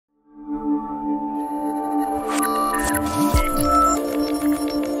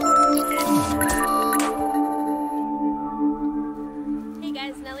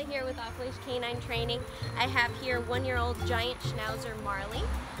I have here 1-year-old giant Schnauzer Marley.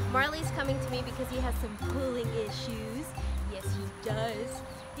 Marley's coming to me because he has some pulling issues. Yes, he does.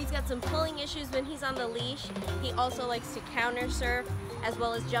 He's got some pulling issues when he's on the leash. He also likes to counter surf, as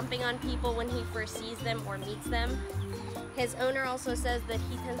well as jumping on people when he first sees them or meets them. His owner also says that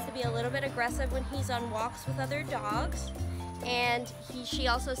he tends to be a little bit aggressive when he's on walks with other dogs. And she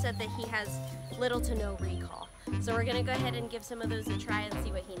also said that he has little to no recall. So we're gonna go ahead and give some of those a try and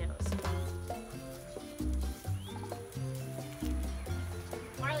see what he knows.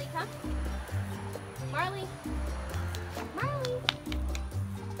 Marley, come. Marley. Marley.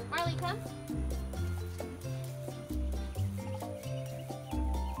 Marley, come.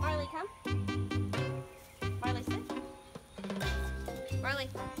 Marley, come. Marley, sit. Marley,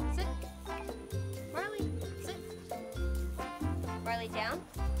 sit. Marley, sit. Marley, down.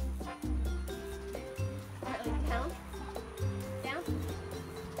 Marley, down. Down.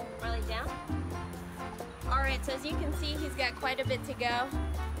 Marley, down. Alright, so as you can see, he's got quite a bit to go.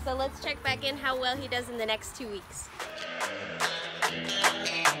 So let's check back in how well he does in the next 2 weeks.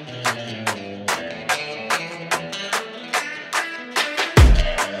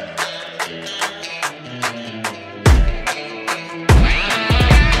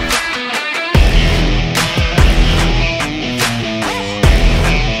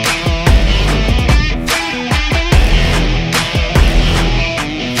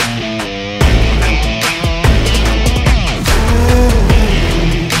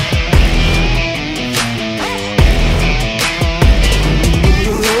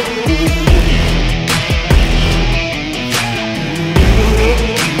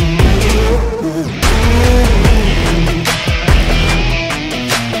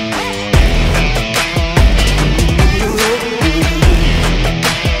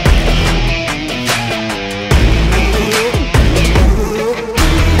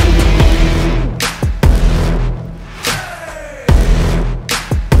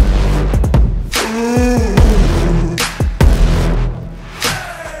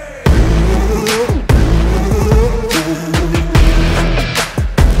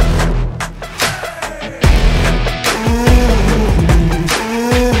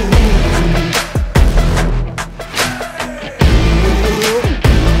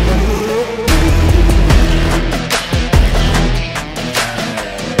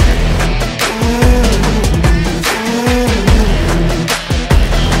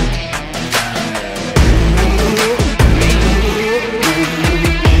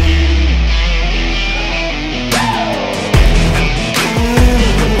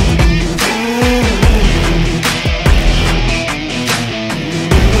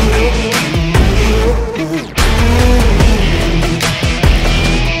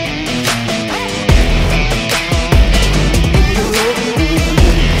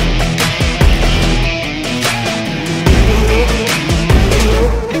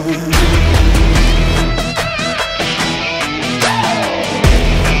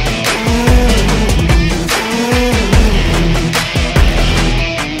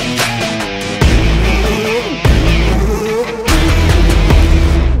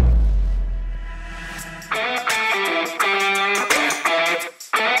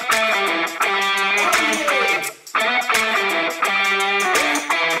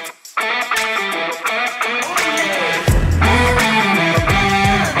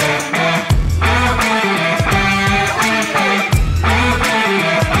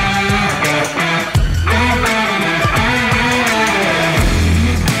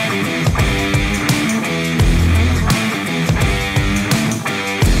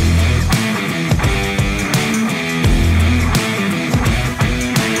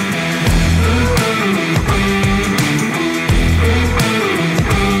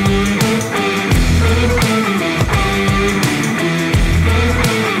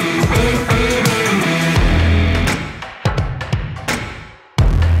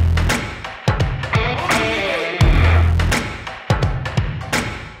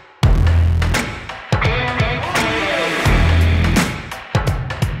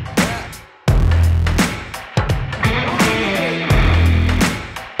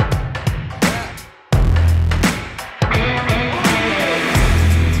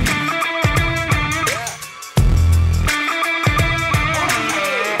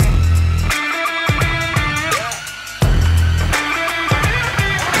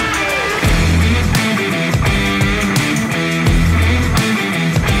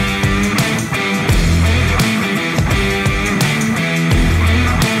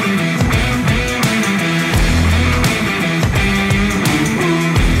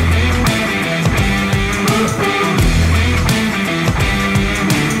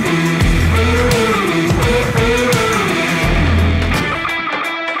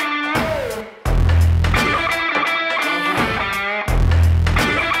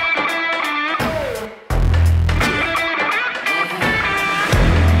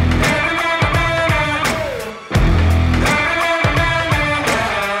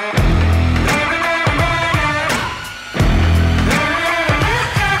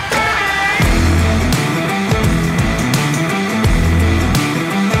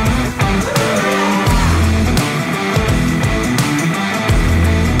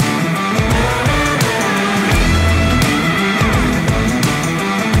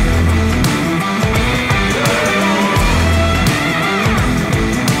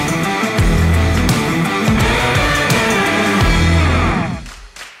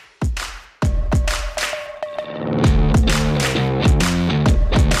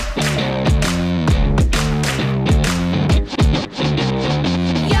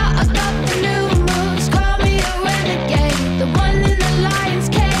 line.